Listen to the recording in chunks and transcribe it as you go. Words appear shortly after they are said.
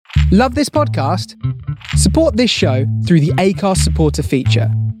Love this podcast? Support this show through the Acast supporter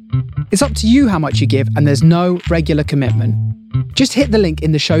feature. It's up to you how much you give, and there's no regular commitment. Just hit the link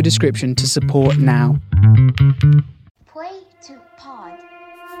in the show description to support now. Play to pod.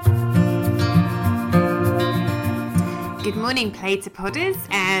 Good morning, Play to Podders.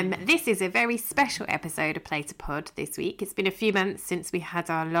 This is a very special episode of Play to Pod this week. It's been a few months since we had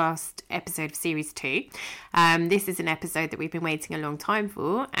our last episode of Series 2. This is an episode that we've been waiting a long time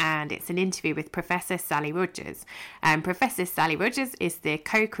for, and it's an interview with Professor Sally Rogers. Professor Sally Rogers is the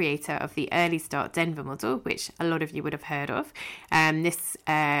co-creator of the Early Start Denver model, which a lot of you would have heard of. This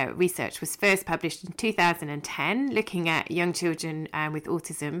research was first published in 2010, looking at young children with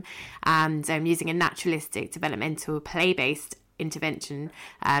autism and using a naturalistic developmental play-based intervention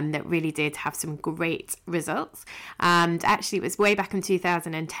that really did have some great results. And actually it was way back in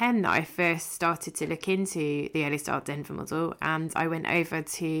 2010 that I first started to look into the Early Start Denver model, and I went over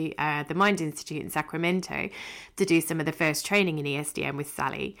to the Mind Institute in Sacramento to do some of the first training in ESDM with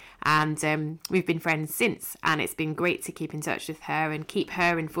Sally, and we've been friends since, and it's been great to keep in touch with her and keep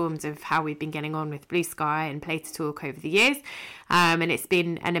her informed of how we've been getting on with Blue Sky and Play to Talk over the years. And it's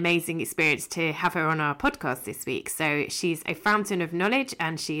been an amazing experience to have her on our podcast this week. So she's a fountain of knowledge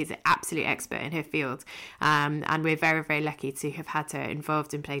and she is an absolute expert in her field. And we're very, very lucky to have had her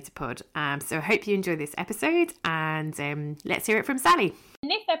involved in Play to Pod. So I hope you enjoy this episode, and let's hear it from Sally. In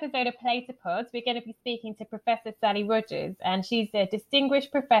this episode of Play to Pod, we're going to be speaking to Professor Sally Rogers, and she's a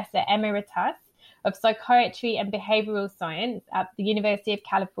Distinguished Professor Emeritus of Psychiatry and Behavioral Science at the University of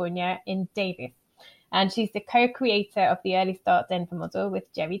California in Davis. And she's the co-creator of the Early Start Denver model with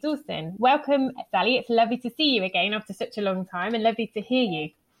Jerry Dawson. Welcome, Sally. It's lovely to see you again after such a long time, and lovely to hear you.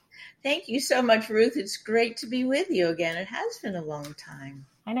 Thank you so much, Ruth. It's great to be with you again. It has been a long time.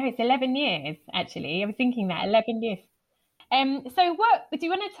 I know, it's 11 years, actually. I was thinking that, 11 years. So do you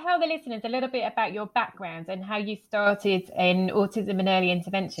want to tell the listeners a little bit about your background and how you started in autism and early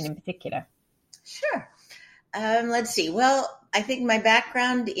intervention in particular? Sure. Let's see. Well, I think my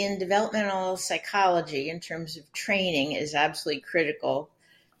background in developmental psychology in terms of training is absolutely critical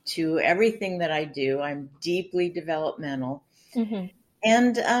to everything that I do. I'm deeply developmental. Mm-hmm.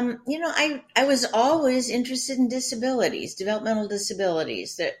 And, I was always interested in disabilities, developmental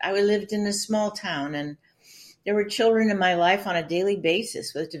disabilities. That I lived in a small town, and there were children in my life on a daily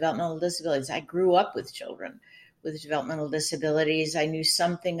basis with developmental disabilities. I grew up with children with developmental disabilities. I knew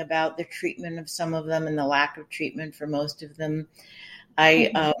something about the treatment of some of them and the lack of treatment for most of them.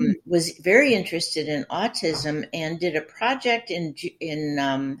 I was very interested in autism and did a project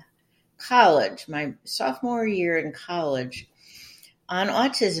in college, my sophomore year in college, on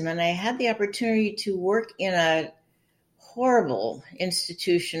autism. And I had the opportunity to work in a horrible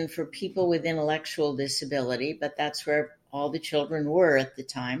institution for people with intellectual disability, but that's where all the children were at the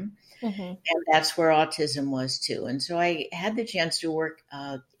time. Mm-hmm. And that's where autism was too. And so I had the chance to work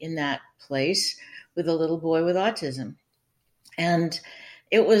in that place with a little boy with autism. And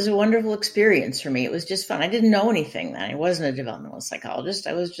it was a wonderful experience for me. It was just fun. I didn't know anything then. I wasn't a developmental psychologist.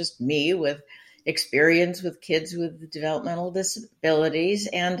 I was just me with experience with kids with developmental disabilities.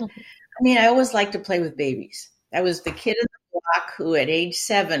 And I always liked to play with babies. I was the kid in the block who at age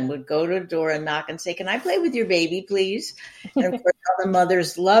 7 would go to a door and knock and say, "Can I play with your baby, please?" And of course, all the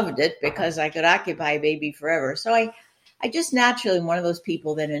mothers loved it because I could occupy a baby forever. So I just naturally am one of those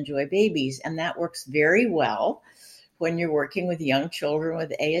people that enjoy babies. And that works very well when you're working with young children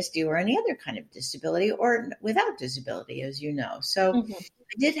with ASD or any other kind of disability or without disability, as you know. So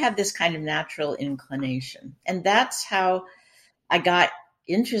I did have this kind of natural inclination. And that's how I got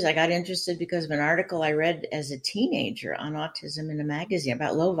interested because of an article I read as a teenager on autism in a magazine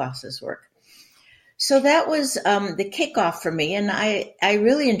about Lovaas's work. So that was the kickoff for me. And I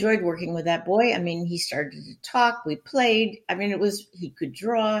really enjoyed working with that boy. He started to talk. We played. He could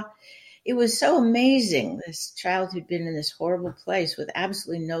draw. It was so amazing. This child who'd been in this horrible place with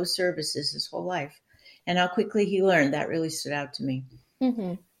absolutely no services his whole life. And how quickly he learned, that really stood out to me.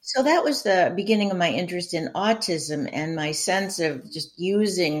 Mm-hmm. So that was the beginning of my interest in autism and my sense of just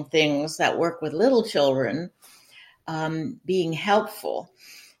using things that work with little children being helpful.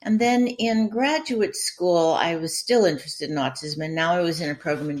 And then in graduate school, I was still interested in autism, and now I was in a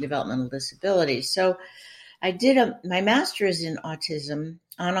program in developmental disabilities. So I did my master's in autism,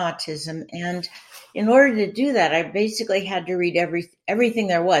 and in order to do that, I basically had to read everything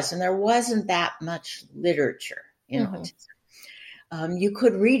there was, and there wasn't that much literature in autism. You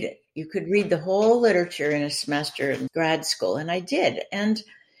could read it. You could read the whole literature in a semester in grad school, and I did. And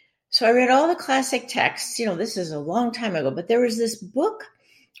so I read all the classic texts. This is a long time ago, but there was this book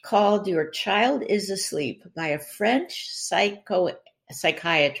called Your Child is Asleep by a French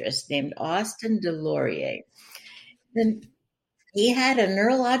psychiatrist named Austin Delorier. And he had a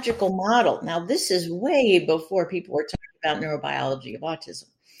neurological model. Now, this is way before people were talking about neurobiology of autism.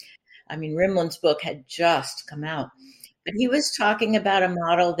 I mean, Rimland's book had just come out. But he was talking about a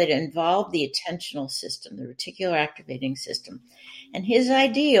model that involved the attentional system, the reticular activating system. And his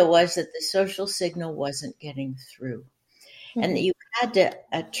idea was that the social signal wasn't getting through. And that you had to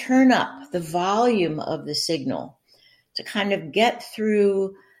turn up the volume of the signal to kind of get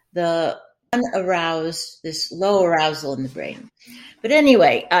through the unaroused, this low arousal in the brain. But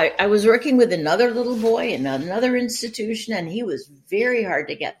anyway, I was working with another little boy in another institution, and he was very hard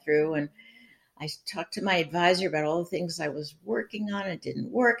to get through. And I talked to my advisor about all the things I was working on. It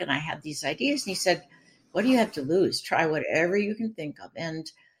didn't work. And I had these ideas. And he said, what do you have to lose? Try whatever you can think of.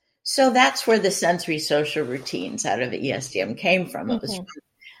 And so that's where the sensory social routines out of ESDM came from. It was from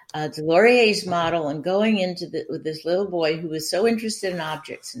Delorier's model, and going into with this little boy who was so interested in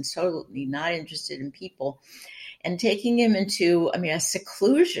objects and totally not interested in people, and taking him into, a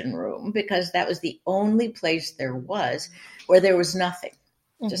seclusion room, because that was the only place there was where there was nothing,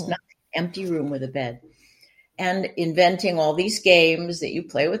 just nothing. Empty room with a bed, and inventing all these games that you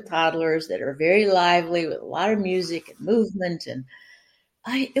play with toddlers that are very lively with a lot of music and movement. And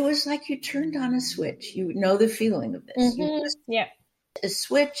it was like you turned on a switch. You know the feeling of this. Yeah. A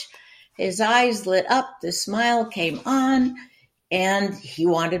switch, his eyes lit up, the smile came on, and he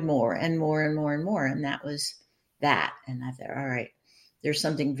wanted more and more and more and more. And that was that. And I thought, all right, there's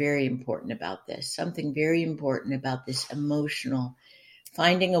something very important about this, emotional,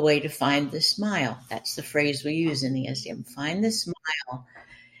 finding a way to find the smile. That's the phrase we use in ESDM, find the smile.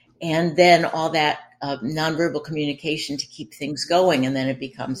 And then all that nonverbal communication to keep things going. And then it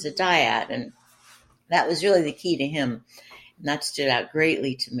becomes a dyad. And that was really the key to him. And that stood out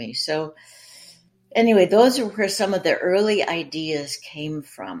greatly to me. So anyway, those are where some of the early ideas came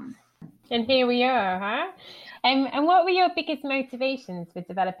from. And here we are, huh? And what were your biggest motivations for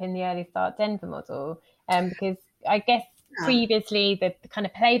developing the Early Start Denver model? Because I guess previously the kind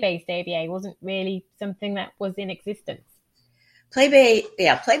of play-based ABA wasn't really something that was in existence.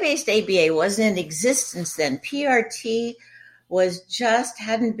 Play-based ABA wasn't in existence then. PRT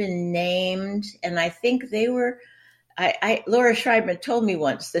hadn't been named. And I think they were, Laura Schreibman told me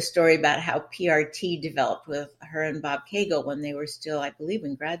once the story about how PRT developed with her and Bob Cagle when they were still, I believe,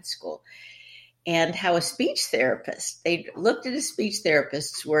 in grad school. And how a speech therapist, they looked at a speech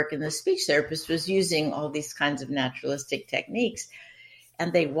therapist's work, and the speech therapist was using all these kinds of naturalistic techniques.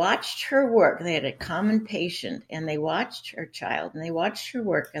 And they watched her work. They had a common patient, and they watched her child, and they watched her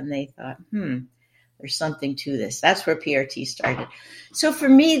work, and they thought, there's something to this. That's where PRT started. So for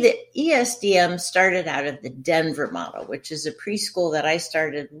me, the ESDM started out of the Denver model, which is a preschool that I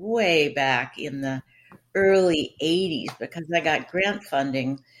started way back in the early 80s because I got grant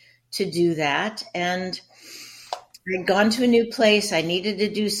funding to do that. And I'd gone to a new place. I needed to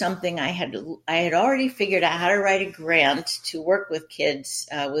do something. I had already figured out how to write a grant to work with kids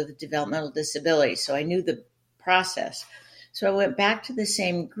with developmental disabilities. So I knew the process. So I went back to the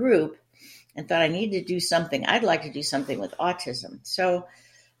same group and thought I needed to do something. I'd like to do something with autism. So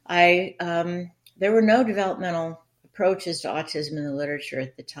there were no developmental approaches to autism in the literature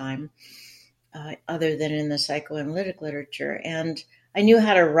at the time, other than in the psychoanalytic literature. And I knew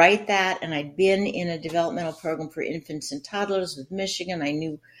how to write that, and I'd been in a developmental program for infants and toddlers with Michigan. I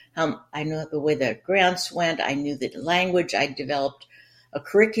knew the way the grants went. I knew the language. I developed a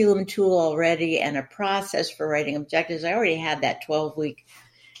curriculum tool already and a process for writing objectives. I already had that 12-week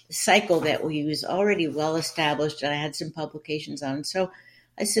cycle that we use already well established, and I had some publications on. So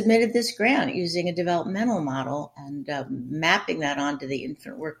I submitted this grant using a developmental model and mapping that onto the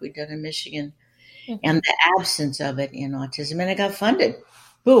infant work we'd done in Michigan. And the absence of it in autism, and it got funded.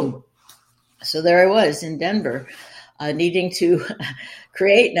 Boom. So there I was in Denver, needing to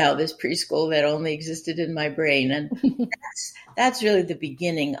create now this preschool that only existed in my brain. And that's really the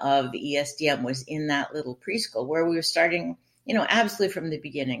beginning of ESDM, was in that little preschool where we were starting, absolutely from the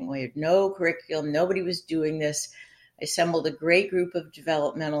beginning. We had no curriculum. Nobody was doing this. I assembled a great group of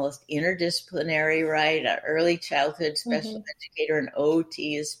developmentalists, interdisciplinary, right? An early childhood special educator, an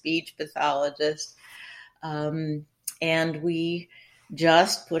OT, a speech pathologist. And we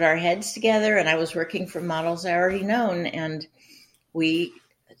just put our heads together, and I was working from models I already known. And we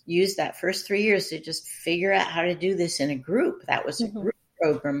used that first 3 years to just figure out how to do this in a group. That was a group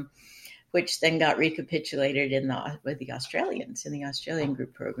program, which then got recapitulated with the Australians in the Australian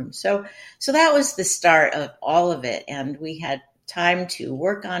group program. So that was the start of all of it. And we had time to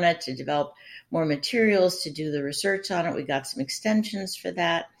work on it, to develop more materials, to do the research on it. We got some extensions for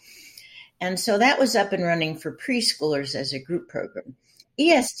that. And so that was up and running for preschoolers as a group program.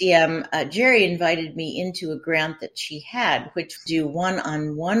 ESDM, Jerry invited me into a grant that she had, which do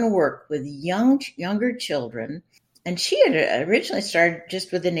one-on-one work with younger children. And she had originally started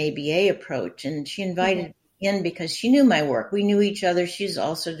just with an ABA approach, and she invited me in because she knew my work. We knew each other. She's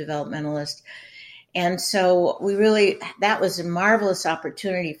also a developmentalist. And so that was a marvelous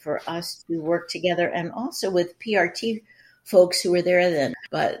opportunity for us to work together, and also with PRT folks who were there then,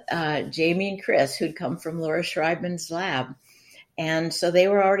 but Jamie and Chris, who'd come from Laura Schreibman's lab. And so they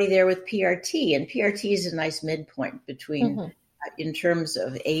were already there with PRT, and PRT is a nice midpoint between, in terms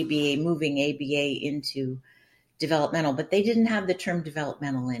of ABA, moving ABA into developmental, but they didn't have the term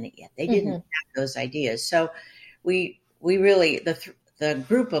developmental in it yet. They didn't have those ideas. So we really, the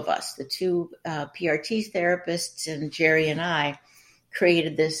group of us, the two PRT therapists and Jerry and I,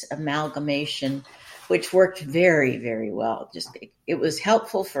 created this amalgamation, which worked very, very well. It was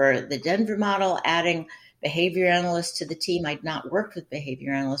helpful for the Denver model, adding behavior analysts to the team. I'd not worked with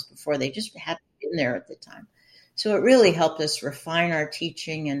behavior analysts before. They just hadn't been there at the time. So it really helped us refine our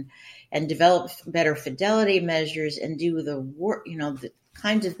teaching and develop better fidelity measures and do the work, the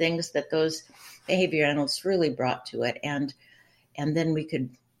kinds of things that those behavior analysts really brought to it. And then we could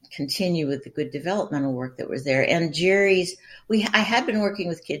continue with the good developmental work that was there. And I had been working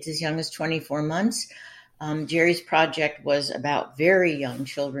with kids as young as 24 months. Jerry's project was about very young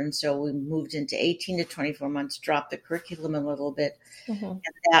children. So we moved into 18 to 24 months, dropped the curriculum a little bit. And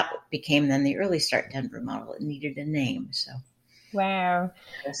that became then the Early Start Denver model. It needed a name. So. Wow.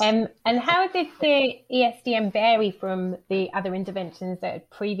 Yes. And how did the ESDM vary from the other interventions that had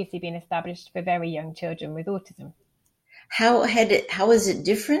previously been established for very young children with autism? How is it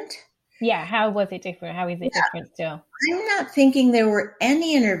different? Yeah, how was it different? How is it different still? I'm not thinking there were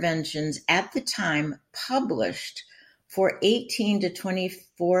any interventions at the time published for 18 to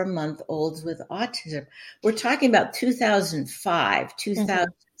 24-month-olds with autism. We're talking about 2005,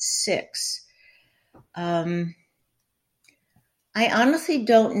 2006. I honestly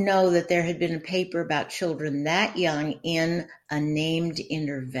don't know that there had been a paper about children that young in a named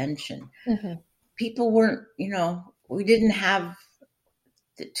intervention. People weren't, we didn't have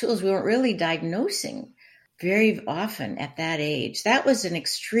the tools. We weren't really diagnosing very often at that age. That was an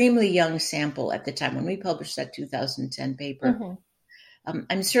extremely young sample at the time when we published that 2010 paper.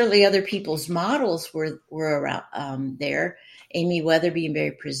 And certainly other people's models were around there. Amy Weatherby and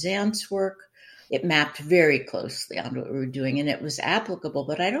Barry Prezant's work. It mapped very closely on what we were doing, and it was applicable,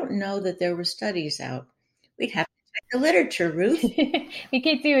 but I don't know that there were studies out. We'd have to check the literature, Ruth. We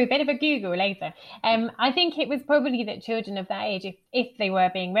could do a bit of a Google later. I think it was probably that children of that age, if they were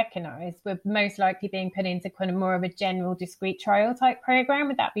being recognised, were most likely being put into kind of more of a general discrete trial type program.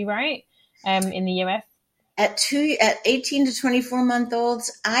 Would that be right? In the US? At 18 to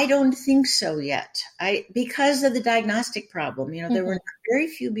 24-month-olds, I don't think so yet. Because of the diagnostic problem, there were very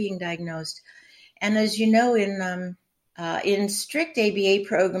few being diagnosed. And as you know, in strict ABA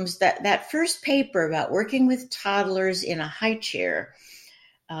programs, that first paper about working with toddlers in a high chair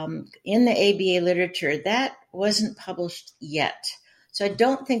in the ABA literature, that wasn't published yet. So I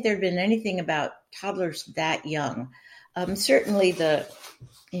don't think there had been anything about toddlers that young. Certainly the,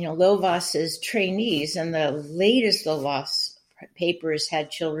 Lovaas's trainees and the latest Lovaas papers had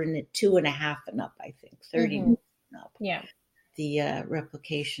children at 2.5 and up, I think, 30 and up. Yeah. The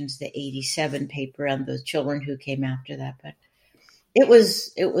replications, the 87 paper on the children who came after that. But it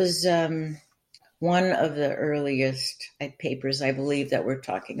was one of the earliest papers, I believe, that were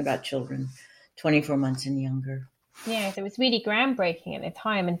talking about children 24 months and younger. Yes, it was really groundbreaking at the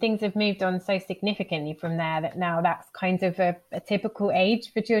time, and things have moved on so significantly from there that now that's kind of a typical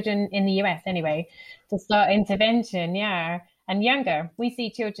age for children in the US anyway to start intervention. Yeah. And younger, we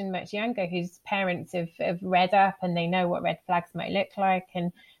see children much younger whose parents have read up and they know what red flags might look like.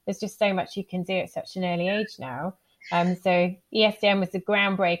 And there's just so much you can do at such an early age now. So ESDM was the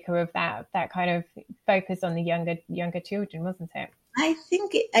groundbreaker of that kind of focus on the younger children, wasn't it? I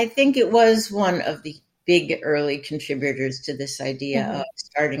think it was one of the big early contributors to this idea of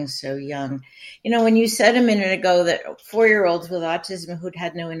starting so young. When you said a minute ago that 4-year-olds with autism who'd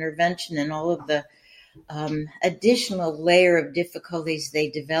had no intervention and all of the additional layer of difficulties they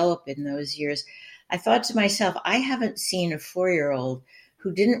develop in those years, I thought to myself, I haven't seen a 4-year-old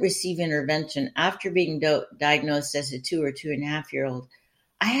who didn't receive intervention after being diagnosed as a 2 or 2.5-year-old.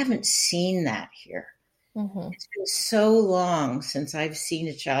 I haven't seen that here. It's been so long since I've seen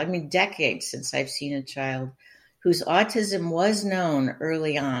a child, decades since I've seen a child whose autism was known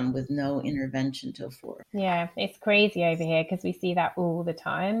early on with no intervention till 4. Yeah, it's crazy over here because we see that all the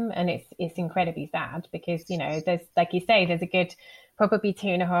time, and it's incredibly sad because, there's, like you say, there's a good probably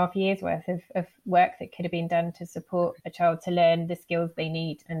 2.5 years worth of work that could have been done to support a child to learn the skills they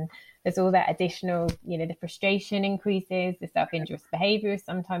need. And there's all that additional, the frustration increases, the self-injurious behaviour is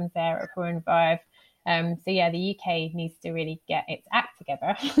sometimes there at 4 and 5. So yeah, the UK needs to really get its act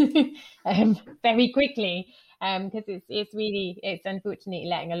together very quickly, because it's unfortunately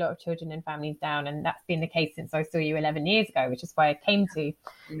letting a lot of children and families down, and that's been the case since I saw you 11 years ago, which is why I came to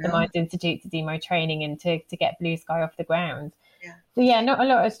the Minds Institute to do my training and to get Blue Sky off the ground. Yeah. So yeah, not a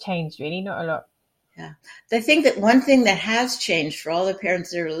lot has changed, really, not a lot. Yeah, I think that one thing that has changed for all the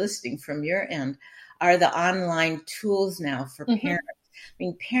parents that are listening from your end are the online tools now for parents. I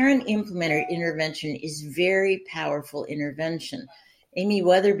mean, parent-implemented intervention is very powerful intervention. Amy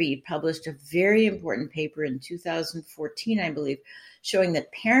Weatherby published a very important paper in 2014, I believe, showing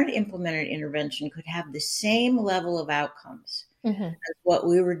that parent-implemented intervention could have the same level of outcomes as what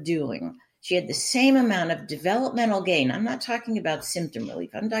we were doing. She had the same amount of developmental gain. I'm not talking about symptom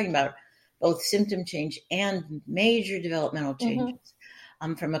relief. I'm talking about both symptom change and major developmental changes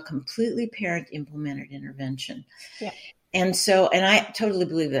from a completely parent-implemented intervention. Yeah. And I totally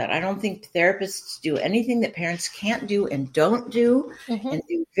believe that. I don't think therapists do anything that parents can't do and don't do, and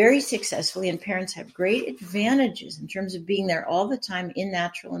do very successfully. And parents have great advantages in terms of being there all the time in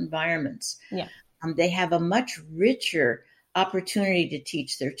natural environments. Yeah. They have a much richer opportunity to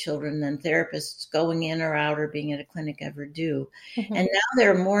teach their children than therapists going in or out or being at a clinic ever do. And now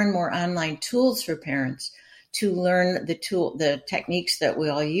there are more and more online tools for parents to learn the techniques that we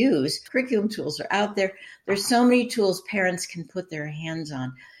all use. Curriculum tools are out there. There's so many tools parents can put their hands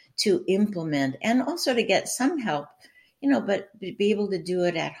on to implement and also to get some help, but be able to do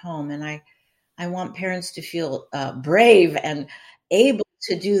it at home. And I want parents to feel brave and able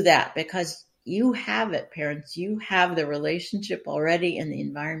to do that, because you have it, parents. You have the relationship already and the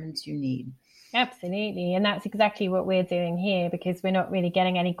environments you need. Absolutely. And that's exactly what we're doing here, because we're not really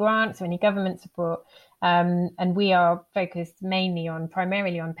getting any grants or any government support. And we are focused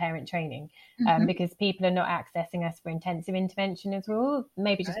primarily on parent training, because people are not accessing us for intensive intervention at all,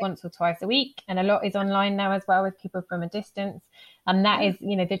 maybe just once or twice a week. And a lot is online now as well, with people from a distance. And that is,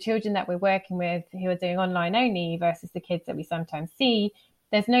 the children that we're working with who are doing online only versus the kids that we sometimes see.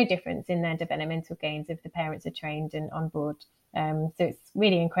 There's no difference in their developmental gains if the parents are trained and on board. So it's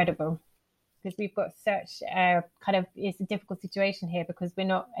really incredible, because we've got such it's a difficult situation here, because we're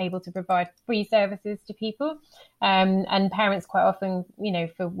not able to provide free services to people. And parents quite often,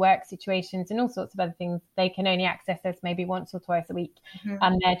 for work situations and all sorts of other things, they can only access us maybe once or twice a week.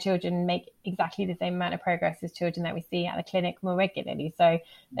 And their children make exactly the same amount of progress as children that we see at the clinic more regularly. So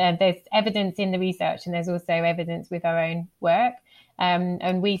there's evidence in the research, and there's also evidence with our own work. And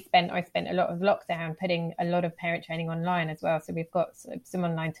I spent a lot of lockdown putting a lot of parent training online as well. So we've got some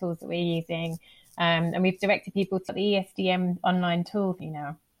online tools that we're using, and we've directed people to the ESDM online tool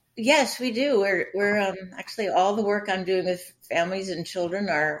now. Yes, we do. We're actually, all the work I'm doing with families and children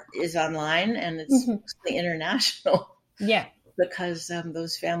is online, and it's mostly international. Yeah, because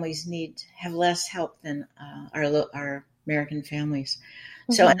those families have less help than our American families.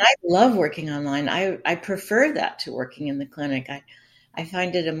 So, and I love working online. I prefer that to working in the clinic. I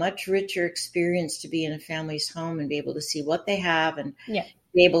find it a much richer experience to be in a family's home and be able to see what they have and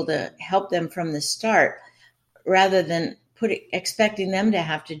be able to help them from the start, rather than expecting them to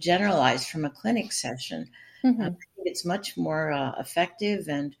have to generalize from a clinic session. I think it's much more effective,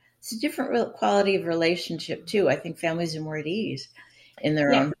 and it's a different quality of relationship too. I think families are more at ease in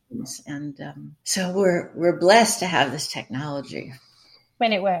their own homes, and so we're blessed to have this technology.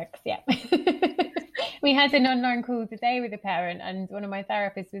 When it works, yeah. We had an online call today with a parent, and one of my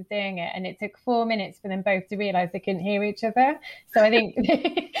therapists was doing it, and it took 4 minutes for them both to realise they couldn't hear each other. So I think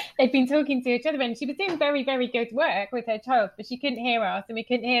they'd been talking to each other, and she was doing very, very good work with her child, but she couldn't hear us and we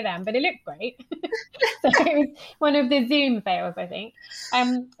couldn't hear them, but it looked great. So it was one of the Zoom fails, I think.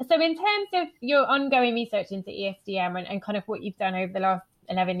 So in terms of your ongoing research into ESDM and kind of what you've done over the last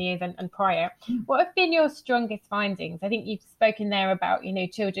 11 years and prior, what have been your strongest findings? I think you've spoken there about,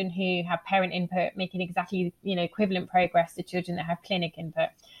 children who have parent input making exactly, equivalent progress to children that have clinic input.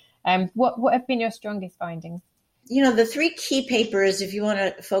 What have been your strongest findings? The 3 key papers, if you want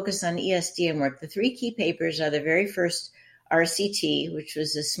to focus on ESDM work, the 3 key papers are the very first RCT, which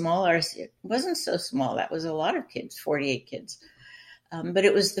was a small RCT. It wasn't so small. That was a lot of kids, 48 kids. But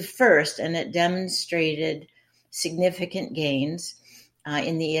it was the first, and it demonstrated significant gains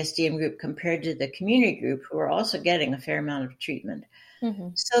in the ESDM group compared to the community group, who are also getting a fair amount of treatment.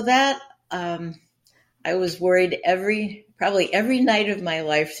 So that I was worried probably every night of my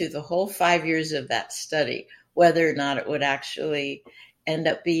life through the whole 5 years of that study, whether or not it would actually end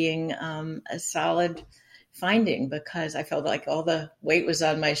up being a solid finding, because I felt like all the weight was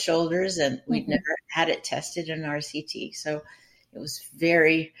on my shoulders, and we'd never had it tested in RCT. So it was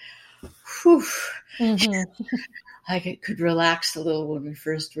very, like it could relax a little when we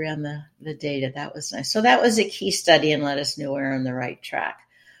first ran the data. That was nice. So that was a key study and let us know we're on the right track.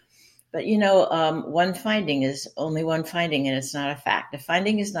 But, one finding is only one finding, and it's not a fact. A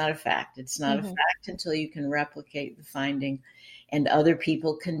finding is not a fact. It's not a fact until you can replicate the finding and other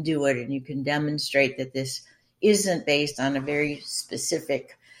people can do it, and you can demonstrate that this isn't based on a very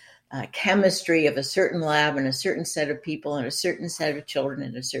specific chemistry of a certain lab and a certain set of people and a certain set of children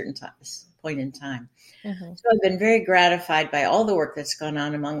at a certain point in time. So I've been very gratified by all the work that's gone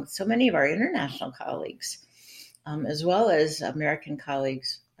on among so many of our international colleagues, as well as American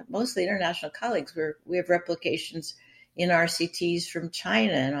colleagues, mostly international colleagues, where we have replications in RCTs from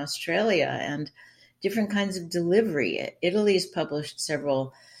China and Australia and different kinds of delivery. Italy's published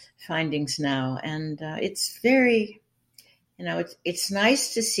several findings now, and it's very, it's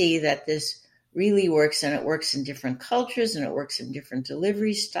nice to see that this really works, and it works in different cultures and it works in different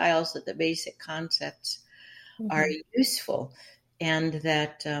delivery styles, that the basic concepts are useful, and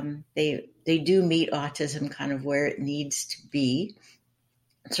that they do meet autism kind of where it needs to be.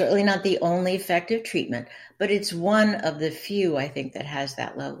 Certainly not the only effective treatment, but it's one of the few, I think, that has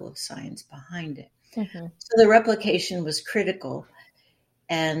that level of science behind it. So the replication was critical.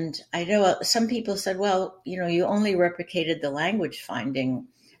 And I know some people said, well, you only replicated the language finding,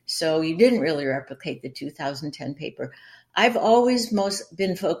 so you didn't really replicate the 2010 paper. I've always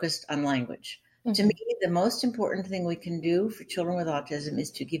been focused on language. To me, the most important thing we can do for children with autism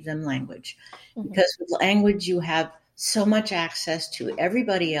is to give them language. Because with language, you have so much access to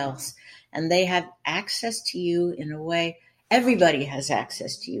everybody else, and they have access to you in a way everybody has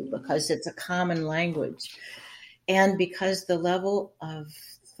access to you, because it's a common language. And because the level of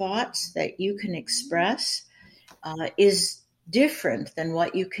thoughts that you can express is different than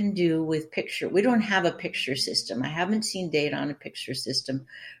what you can do with picture. We don't have a picture system. I haven't seen data on a picture system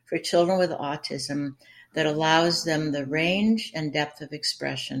for children with autism that allows them the range and depth of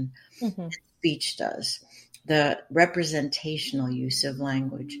expression that speech does, the representational use of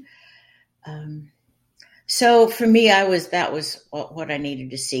language. So for me, that was what I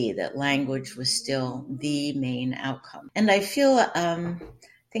needed to see, that language was still the main outcome. And I feel, I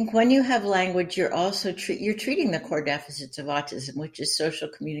think when you have language, you're also you're treating the core deficits of autism, which is social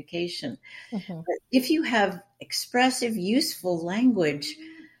communication. But if you have expressive, useful language,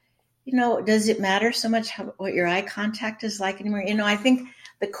 does it matter so much what your eye contact is like anymore? I think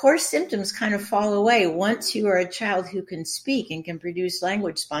the core symptoms kind of fall away once you are a child who can speak and can produce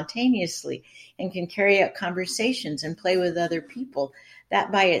language spontaneously and can carry out conversations and play with other people.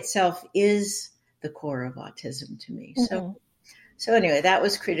 That by itself is the core of autism to me. So anyway, that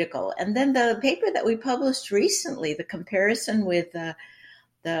was critical. And then the paper that we published recently, the comparison with the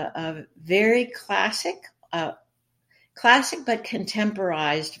very classic but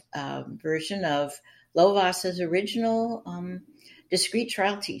contemporized version of Lovaas's original discrete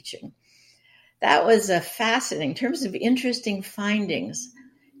trial teaching. That was fascinating in terms of interesting findings.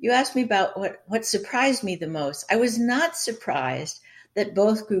 You asked me about what surprised me the most. I was not surprised that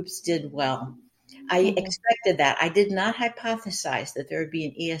both groups did well. I expected that. I did not hypothesize that there would be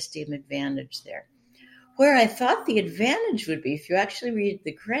an ESDM advantage there. Where I thought the advantage would be, if you actually read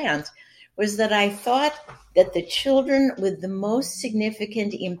the grant, was that I thought that the children with the most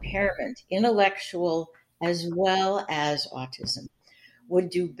significant impairment, intellectual as well as autism, would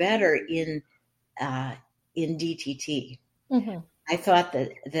do better in DTT. I thought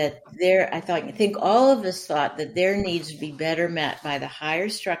I think all of us thought that their needs would be better met by the higher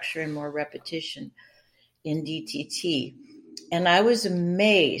structure and more repetition in DTT. And I was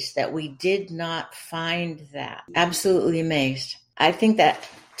amazed that we did not find that. Absolutely amazed. I think that,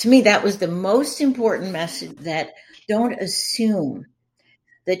 to me, that was the most important message, that don't assume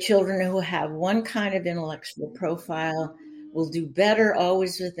that children who have one kind of intellectual profile will do better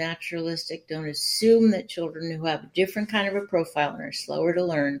always with naturalistic. Don't assume that children who have a different kind of a profile and are slower to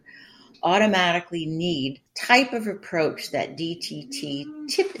learn automatically need type of approach that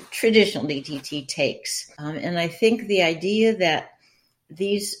traditional DTT takes. And I think the idea that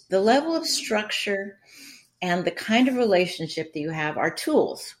the level of structure and the kind of relationship that you have are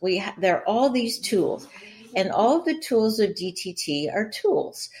tools. There are all these tools. And all of the tools of DTT are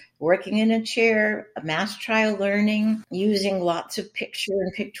tools. Working in a chair, mass trial learning, using lots of picture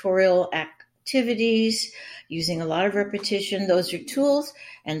and pictorial activities, using a lot of repetition. Those are tools.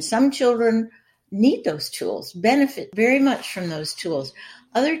 And some children need those tools, benefit very much from those tools.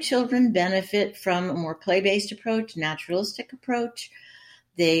 Other children benefit from a more play-based approach, naturalistic approach.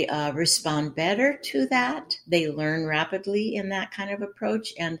 They respond better to that. They learn rapidly in that kind of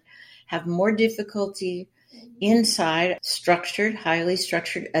approach and have more difficulty inside highly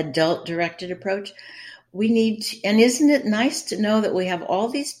structured, adult-directed approach. We need, and isn't it nice to know that we have all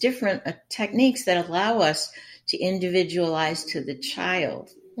these different techniques that allow us to individualize to the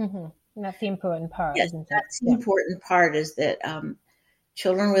child? Mm-hmm. And that's the important part, yes, isn't it? That's the important part, is that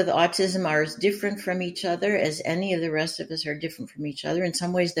children with autism are as different from each other as any of the rest of us are different from each other. In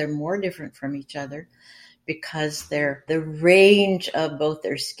some ways, they're more different from each other because the range of both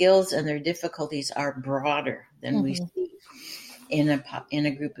their skills and their difficulties are broader than we see in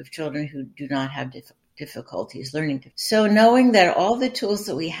a group of children who do not have difficulties learning. So knowing that all the tools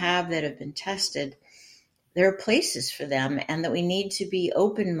that we have that have been tested, there are places for them, and that we need to be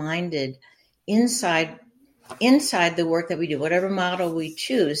open-minded inside the work that we do, whatever model we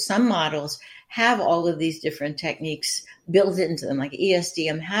choose. Some models have all of these different techniques built into them, like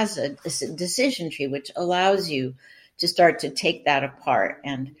ESDM has a decision tree, which allows you to start to take that apart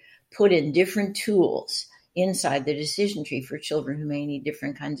and put in different tools inside the decision tree for children who may need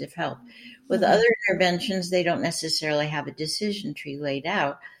different kinds of help. With other interventions, they don't necessarily have a decision tree laid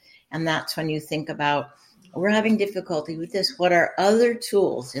out. And that's when you think about, we're having difficulty with this. What are other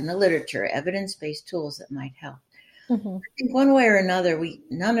tools in the literature, evidence-based tools that might help? I think one way or another,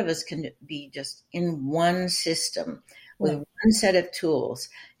 none of us can be just in one system with one set of tools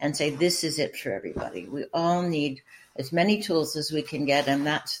and say, this is it for everybody. We all need as many tools as we can get. And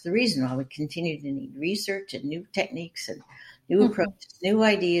that's the reason why we continue to need research and new techniques and new approaches, new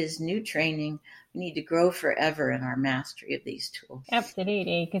ideas, new training. We need to grow forever in our mastery of these tools.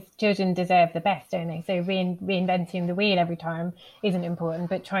 Absolutely, because children deserve the best, don't they? So reinventing the wheel every time isn't important,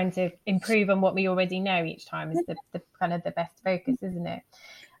 but trying to improve on what we already know each time is the kind of the best focus, isn't it?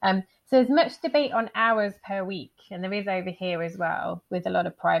 So there's much debate on hours per week, and there is over here as well with a lot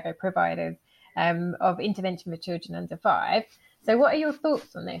of private providers of intervention for children under 5. So what are your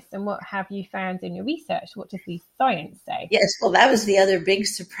thoughts on this, and what have you found in your research? What does the science say? Yes, well, that was the other big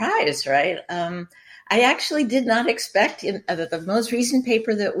surprise, right? I actually did not expect the most recent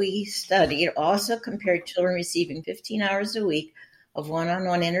paper that we studied also compared children receiving 15 hours a week of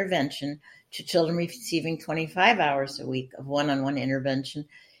one-on-one intervention to children receiving 25 hours a week of one-on-one intervention.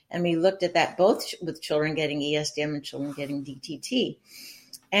 And we looked at that both with children getting ESDM and children getting DTT.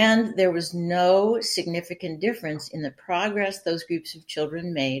 And there was no significant difference in the progress those groups of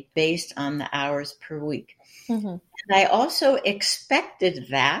children made based on the hours per week. And I also expected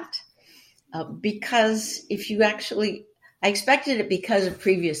that because I expected it because of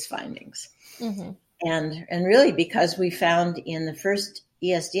previous findings. And really because we found in the first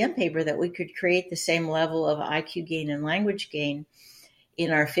ESDM paper that we could create the same level of IQ gain and language gain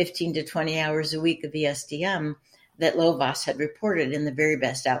in our 15 to 20 hours a week of ESDM that Lovaas had reported in the very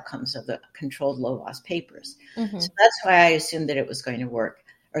best outcomes of the controlled Lovaas papers. So that's why I assumed that it was going to work,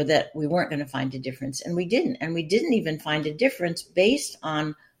 or that we weren't going to find a difference. And we didn't. And we didn't even find a difference based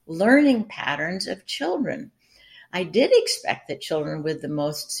on learning patterns of children. I did expect that children with the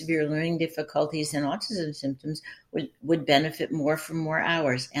most severe learning difficulties and autism symptoms would benefit more from more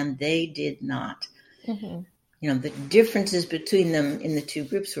hours, and they did not. The differences between them in the two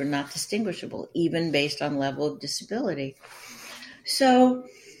groups were not distinguishable, even based on level of disability. So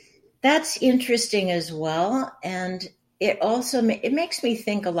that's interesting as well. And it also makes me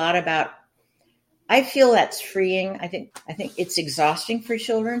think a lot about, I feel that's freeing. I think it's exhausting for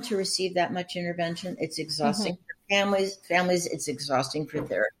children to receive that much intervention. It's exhausting for families. It's exhausting for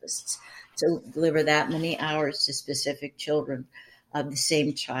therapists to deliver that many hours to specific children of the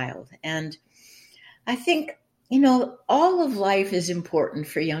same child. And I think, all of life is important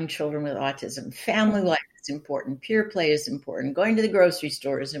for young children with autism. Family life is important. Peer play is important. Going to the grocery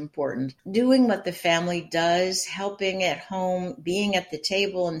store is important. Doing what the family does, helping at home, being at the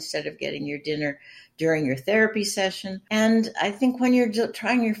table instead of getting your dinner during your therapy session. And I think when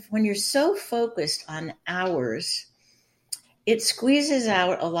you're so focused on hours, it squeezes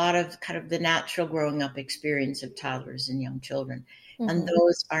out a lot of kind of the natural growing up experience of toddlers and young children. And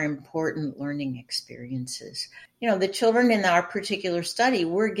those are important learning experiences. The children in our particular study,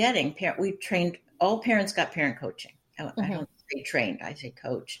 all parents got parent coaching. I don't say trained, I say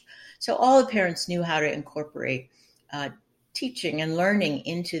coached. So all the parents knew how to incorporate teaching and learning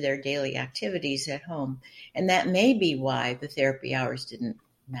into their daily activities at home. And that may be why the therapy hours didn't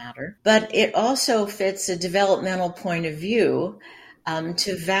matter. But it also fits a developmental point of view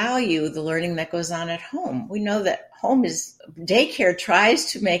to value the learning that goes on at home. We know that daycare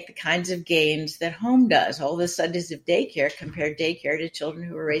tries to make the kinds of gains that home does. All the studies of daycare compare daycare to children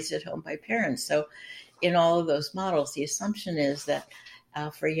who were raised at home by parents. So in all of those models, the assumption is that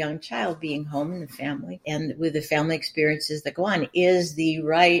for a young child being home in the family and with the family experiences that go on is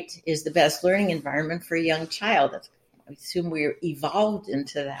the best learning environment for a young child. I assume we're evolved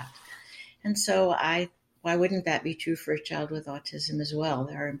into that. And so why wouldn't that be true for a child with autism as well?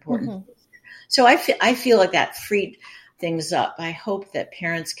 There are important things. So I feel like that freed things up. I hope that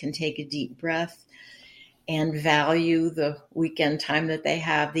parents can take a deep breath and value the weekend time that they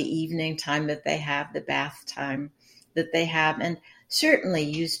have, the evening time that they have, the bath time that they have, and certainly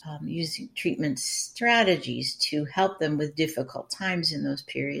using treatment strategies to help them with difficult times in those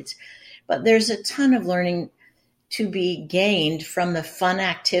periods. But there's a ton of learning to be gained from the fun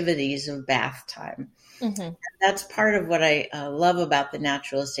activities of bath time. Mm-hmm. That's part of what I love about the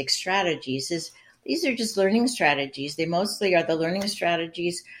naturalistic strategies is these are just learning strategies. They mostly are the learning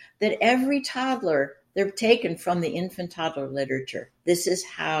strategies that every toddler, they're taken from the infant toddler literature. This is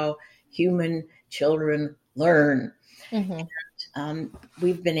how human children learn. Mm-hmm. And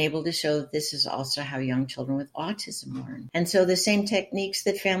we've been able to show that this is also how young children with autism learn. And so the same techniques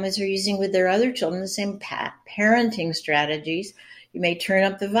that families are using with their other children, the same parenting strategies. You may turn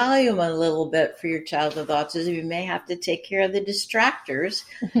up the volume a little bit for your child with autism. You may have to take care of the distractors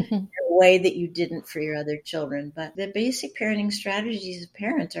in a way that you didn't for your other children. But the basic parenting strategies of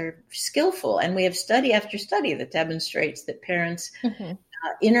parents are skillful. And we have study after study that demonstrates that parents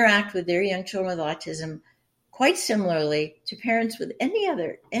interact with their young children with autism quite similarly to parents with any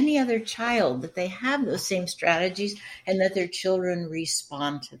other child, that they have those same strategies and that their children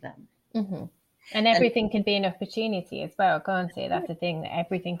respond to them. Mm-hmm. And everything can be an opportunity as well, can't it? That's the thing, that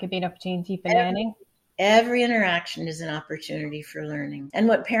everything can be an opportunity for learning. Every interaction is an opportunity for learning. And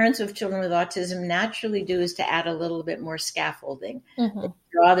what parents of children with autism naturally do is to add a little bit more scaffolding. Mm-hmm. They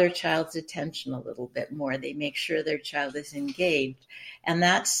draw their child's attention a little bit more. They make sure their child is engaged. And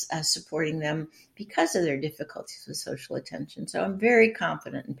that's supporting them because of their difficulties with social attention. So I'm very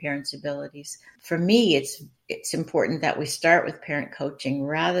confident in parents' abilities. For me, it's important that we start with parent coaching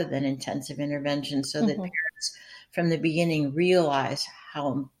rather than intensive intervention so that parents from the beginning realize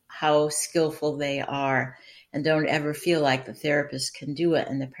how skillful they are and don't ever feel like the therapist can do it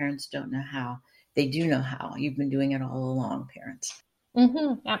and the parents don't know how. They do know how. You've been doing it all along, parents.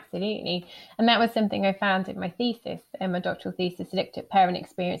 Mm-hmm, absolutely. And that was something I found in my thesis. My doctoral thesis looked at parent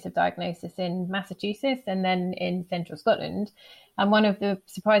experience of diagnosis in Massachusetts and then in central Scotland. And one of the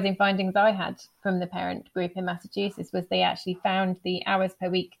surprising findings I had from the parent group in Massachusetts was they actually found the hours per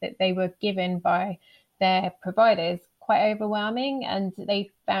week that they were given by their providers quite overwhelming, and they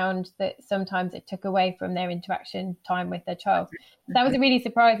found that sometimes it took away from their interaction time with their child. That was a really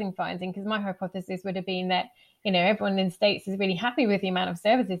surprising finding, because my hypothesis would have been that, you know, everyone in the States is really happy with the amount of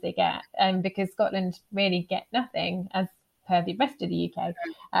services they get, because Scotland really get nothing as per the rest of the UK.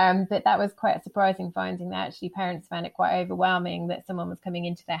 But that was quite a surprising finding, that actually parents found it quite overwhelming that someone was coming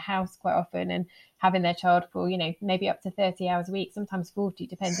into their house quite often and having their child for, you know, maybe up to 30 hours a week, sometimes 40,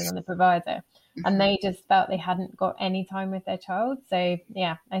 depending on the provider. And they just felt they hadn't got any time with their child. So,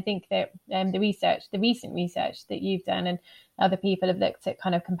 yeah, I think that the recent research that you've done and other people have looked at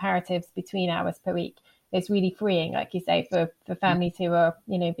kind of comparatives between hours per week, it's really freeing, like you say, for families who are,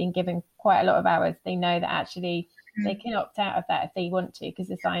 you know, being given quite a lot of hours. They know that actually they can opt out of that if they want to, because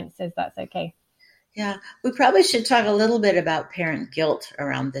the science says that's okay. Yeah, we probably should talk a little bit about parent guilt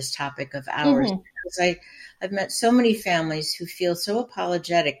around this topic of hours. Because I've met so many families who feel so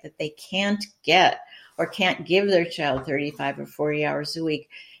apologetic that they can't get or can't give their child 35 or 40 hours a week.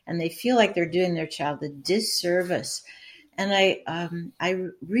 And they feel like they're doing their child a disservice. And I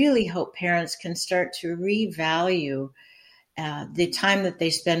really hope parents can start to revalue the time that they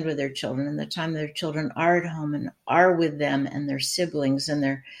spend with their children and the time their children are at home and are with them and their siblings and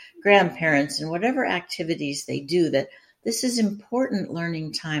their grandparents and whatever activities they do, that this is important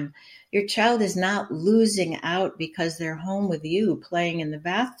learning time. Your child is not losing out because they're home with you playing in the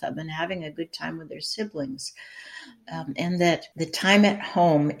bathtub and having a good time with their siblings. And that the time at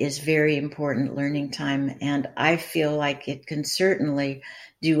home is very important learning time. And I feel like it can certainly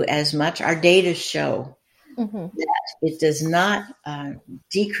do as much. Our data show that it does not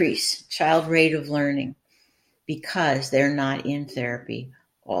decrease child rate of learning because they're not in therapy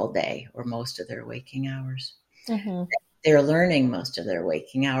all day or most of their waking hours. They're learning most of their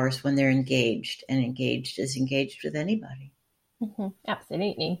waking hours when they're engaged, and engaged is engaged with anybody.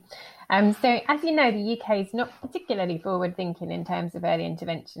 Absolutely. So as you know, the UK is not particularly forward thinking in terms of early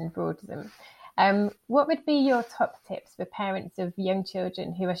intervention for autism. What would be your top tips for parents of young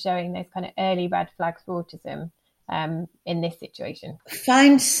children who are showing those kind of early red flags for autism in this situation?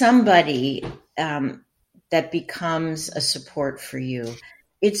 Find somebody that becomes a support for you.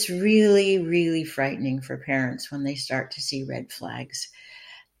 it's really, really frightening for parents when they start to see red flags.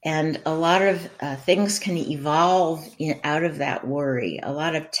 And a lot of things can evolve out of that worry. A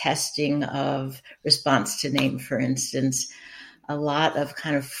lot of testing of response to name, for instance, a lot of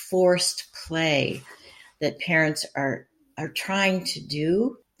kind of forced play that parents are trying to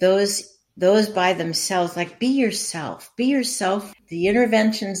do. Those by themselves, like be yourself. The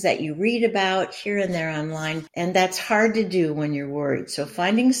interventions that you read about here and there online, and that's hard to do when you're worried. So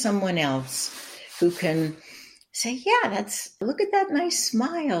finding someone else who can say, yeah, look at that nice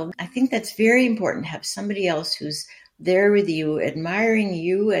smile. I think that's very important to have somebody else who's there with you, admiring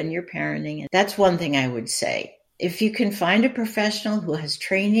you and your parenting. And that's one thing I would say. If you can find a professional who has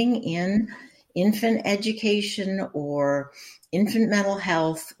training in infant education or infant mental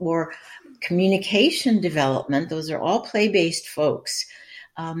health or communication development, those are all play-based folks.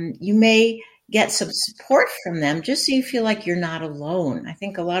 You may get some support from them just so you feel like you're not alone. I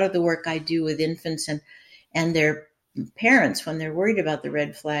think a lot of the work I do with infants and their parents when they're worried about the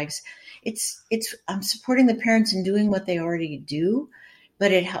red flags, I'm supporting the parents in doing what they already do,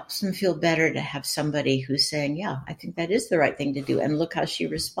 but it helps them feel better to have somebody who's saying, yeah, I think that is the right thing to do. And look how she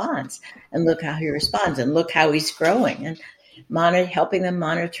responds, and look how he responds, and look how he's growing, and helping them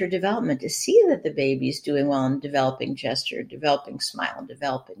monitor development to see that the baby's doing well in developing gesture, developing smile,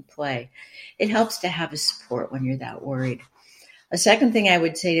 developing play. It helps to have a support when you're that worried. A second thing I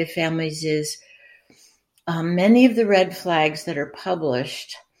would say to families is many of the red flags that are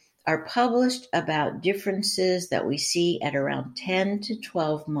published about differences that we see at around 10 to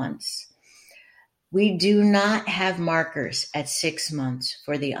 12 months. We do not have markers at 6 months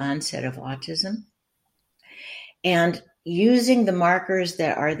for the onset of autism. And using the markers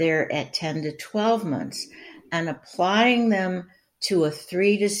that are there at 10 to 12 months and applying them to a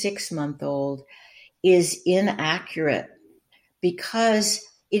 3 to 6 month old is inaccurate, because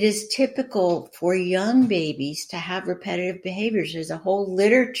it is typical for young babies to have repetitive behaviors. There's a whole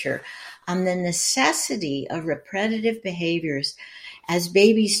literature on the necessity of repetitive behaviors as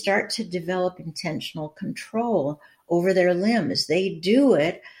babies start to develop intentional control over their limbs. They do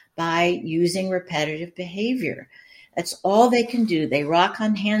it by using repetitive behavior. That's all they can do. They rock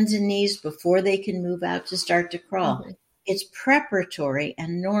on hands and knees before they can move out to start to crawl. Mm-hmm. It's preparatory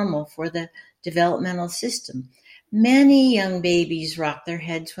and normal for the developmental system. Many young babies rock their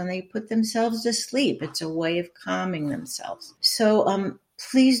heads when they put themselves to sleep. It's a way of calming themselves. So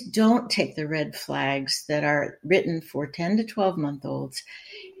please don't take the red flags that are written for 10 to 12-month-olds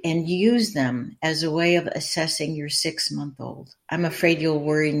and use them as a way of assessing your 6-month-old. I'm afraid you'll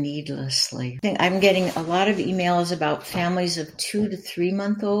worry needlessly. I'm getting a lot of emails about families of 2 to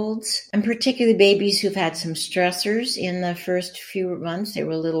 3-month-olds, and particularly babies who've had some stressors in the first few months. They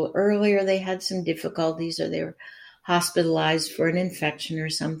were a little earlier, they had some difficulties, or they were hospitalized for an infection or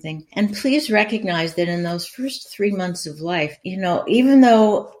something. And please recognize that in those first 3 months of life, even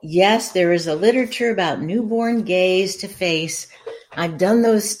though, yes, there is a literature about newborn gaze to face, I've done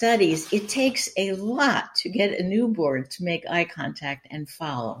those studies, it takes a lot to get a newborn to make eye contact and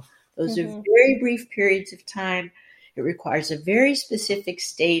follow. Those are very brief periods of time. It requires a very specific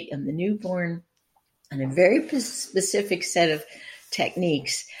state in the newborn and a very specific set of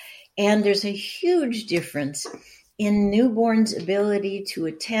techniques. And there's a huge difference in newborns' ability to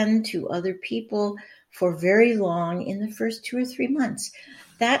attend to other people for very long in the first 2 or 3 months.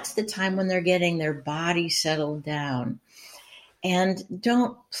 That's the time when they're getting their body settled down. And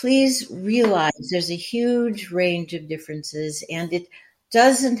please realize there's a huge range of differences, and it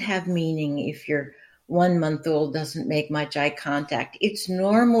doesn't have meaning if your 1-month-old doesn't make much eye contact. It's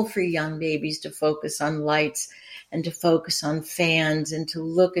normal for young babies to focus on lights and to focus on fans and to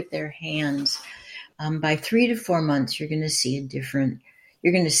look at their hands. By 3 to 4 months, you're going to see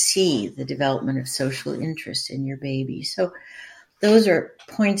the development of social interest in your baby. So those are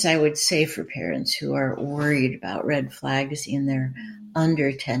points I would say for parents who are worried about red flags in their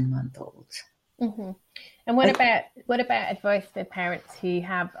under 10-month-olds. Mm-hmm. And what about advice to parents who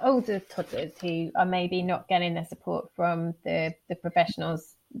have older toddlers who are maybe not getting the support from the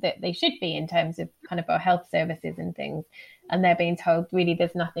professionals that they should be in terms of kind of our health services and things, and they're being told really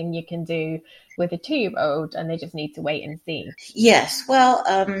there's nothing you can do with a 2-year-old and they just need to wait and see? Yes. Well,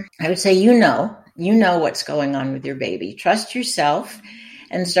 I would say you know what's going on with your baby. Trust yourself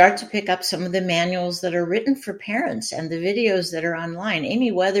and start to pick up some of the manuals that are written for parents and the videos that are online.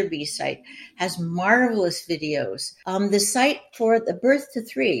 Amy Weatherby's site has marvelous videos. The site for the Birth to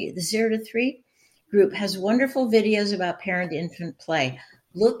 3, the 0 to 3 group, has wonderful videos about parent-infant play.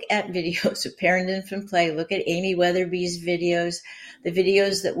 Look at videos of parent-infant play. Look at Amy Weatherby's videos, the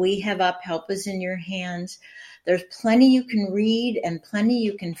videos that we have up, Help Is in Your Hands. There's plenty you can read and plenty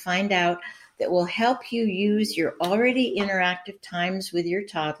you can find out that will help you use your already interactive times with your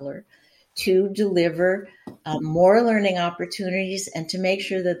toddler to deliver more learning opportunities and to make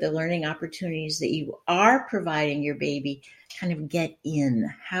sure that the learning opportunities that you are providing your baby kind of get in,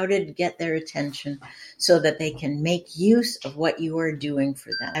 how to get their attention so that they can make use of what you are doing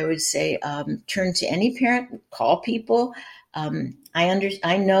for them. I would say turn to any parent, call people.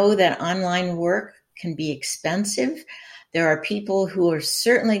 I know that online work can be expensive. There are people who are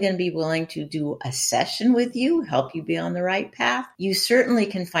certainly going to be willing to do a session with you, help you be on the right path. You certainly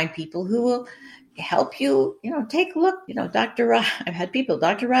can find people who will help you, take a look. I've had people,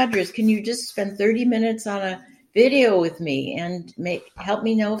 Dr. Rogers, can you just spend 30 minutes on a video with me and help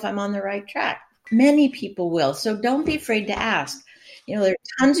me know if I'm on the right track? Many people will. So don't be afraid to ask. There are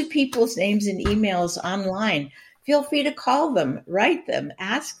tons of people's names and emails online. Feel free to call them, write them,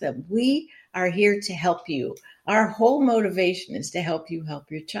 ask them. We are here to help you. Our whole motivation is to help you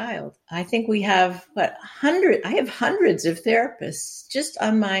help your child. I think we have, I have hundreds of therapists just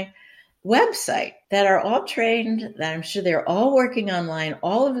on my website that are all trained, that I'm sure they're all working online.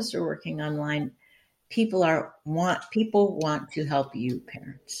 All of us are working online. People want to help you,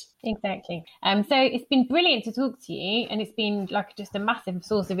 parents. Exactly. So it's been brilliant to talk to you, and it's been like just a massive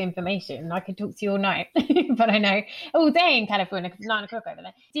source of information. I could talk to you all night, but I know all day in California because it's 9 o'clock over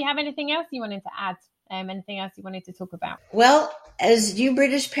there. Do you have anything else you wanted to add? Anything else you wanted to talk about? Well, as you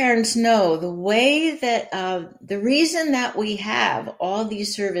British parents know, the way that the reason that we have all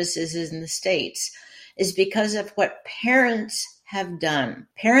these services in the States is because of what parents have done.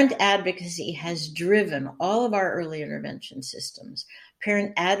 Parent advocacy has driven all of our early intervention systems.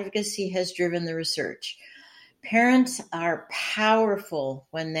 Parent advocacy has driven the research. Parents are powerful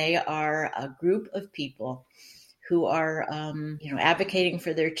when they are a group of people who are, advocating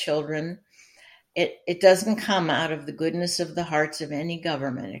for their children. It doesn't come out of the goodness of the hearts of any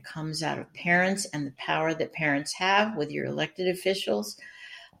government. It comes out of parents and the power that parents have with your elected officials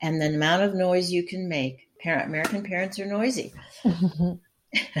and the amount of noise you can make. American parents are noisy.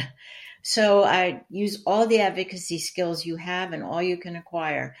 So I use all the advocacy skills you have and all you can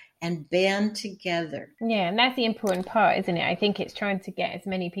acquire and band together. Yeah, and that's the important part, isn't it? I think it's trying to get as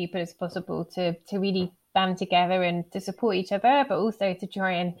many people as possible to really band together and to support each other, but also to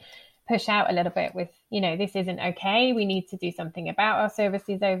try and push out a little bit with, this isn't okay. We need to do something about our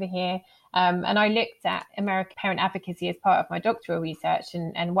services over here. And I looked at American parent advocacy as part of my doctoral research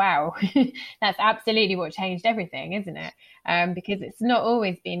and wow, that's absolutely what changed everything, isn't it? Because it's not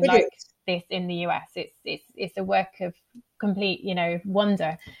always been this in the US. It's a work of complete,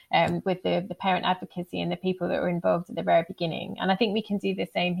 wonder with the parent advocacy and the people that were involved at the very beginning. And I think we can do the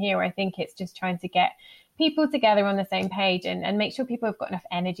same here. I think it's just trying to get people together on the same page and make sure people have got enough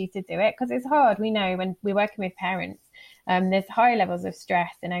energy to do it, because it's hard. We know when we're working with parents, there's high levels of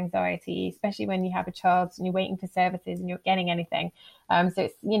stress and anxiety, especially when you have a child and you're waiting for services and you're not getting anything. So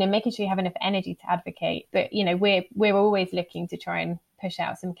it's, making sure you have enough energy to advocate. But, we're always looking to try and push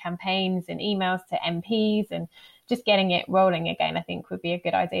out some campaigns and emails to MPs and just getting it rolling again, I think would be a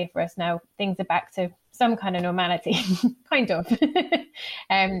good idea for us now. Things are back to some kind of normality, kind of,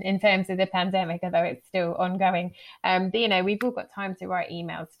 in terms of the pandemic, although it's still ongoing. But, we've all got time to write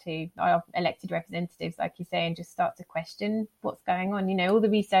emails to our elected representatives, like you say, and just start to question what's going on. All the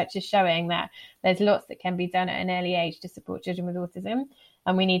research is showing that there's lots that can be done at an early age to support children with autism.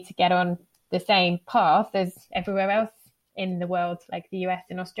 And we need to get on the same path as everywhere else in the world, like the US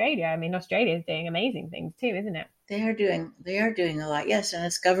and Australia. I mean, Australia is doing amazing things too, isn't it? They are doing a lot, yes, and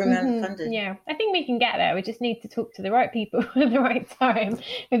it's government funded. Yeah, I think we can get there. We just need to talk to the right people at the right time,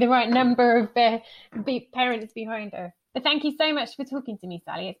 with the right number of parents behind us. But thank you so much for talking to me,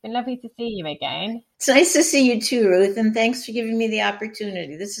 Sally. It's been lovely to see you again. It's nice to see you too, Ruth, and thanks for giving me the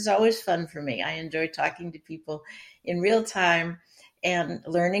opportunity. This is always fun for me. I enjoy talking to people in real time and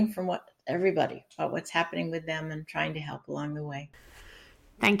learning from everybody about what's happening with them and trying to help along the way.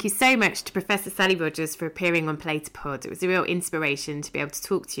 Thank you so much to Professor Sally Rogers for appearing on Play to Pod. It was a real inspiration to be able to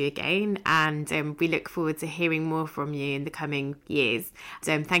talk to you again, and we look forward to hearing more from you in the coming years.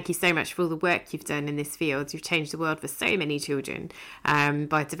 Thank you so much for all the work you've done in this field. You've changed the world for so many children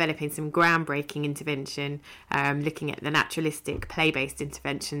by developing some groundbreaking intervention, looking at the naturalistic play-based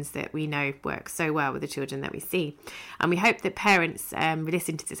interventions that we know work so well with the children that we see. And we hope that parents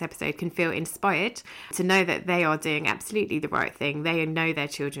listening to this episode can feel inspired to know that they are doing absolutely the right thing. They know their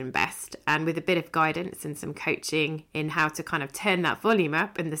children best. And with a bit of guidance and some coaching in how to kind of turn that volume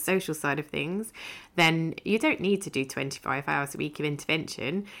up and the social side of things, then you don't need to do 25 hours a week of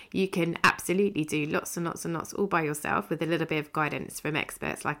intervention. You can absolutely do lots and lots and lots all by yourself with a little bit of guidance from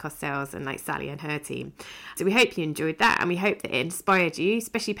experts like ourselves and like Sally and her team. So we hope you enjoyed that, and we hope that it inspired you,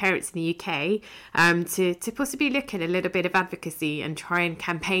 especially parents in the UK, to possibly look at a little bit of advocacy and try and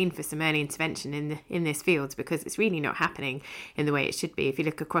campaign for some early intervention in this field, because it's really not happening in the way it should be. If you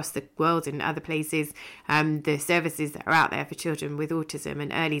look across the world and other places, the services that are out there for children with autism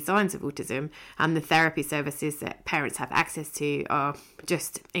and early signs of autism, and the therapy services that parents have access to are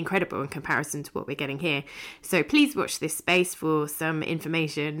just incredible in comparison to what we're getting here. So please watch this space for some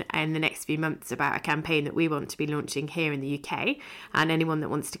information in the next few months about a campaign that we want to be launching here in the UK. And anyone that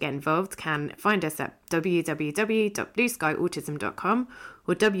wants to get involved can find us at www.blueskyautism.com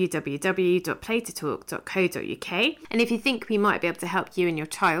or www.playtotalk.co.uk. And if you think we might be able to help you and your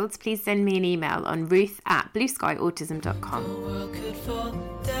child, please send me an email on ruth@blueskyautism.com. The world could fall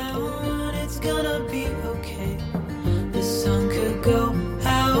down, it's gonna be okay. The sun could go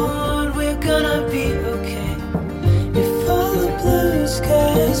out, we're gonna be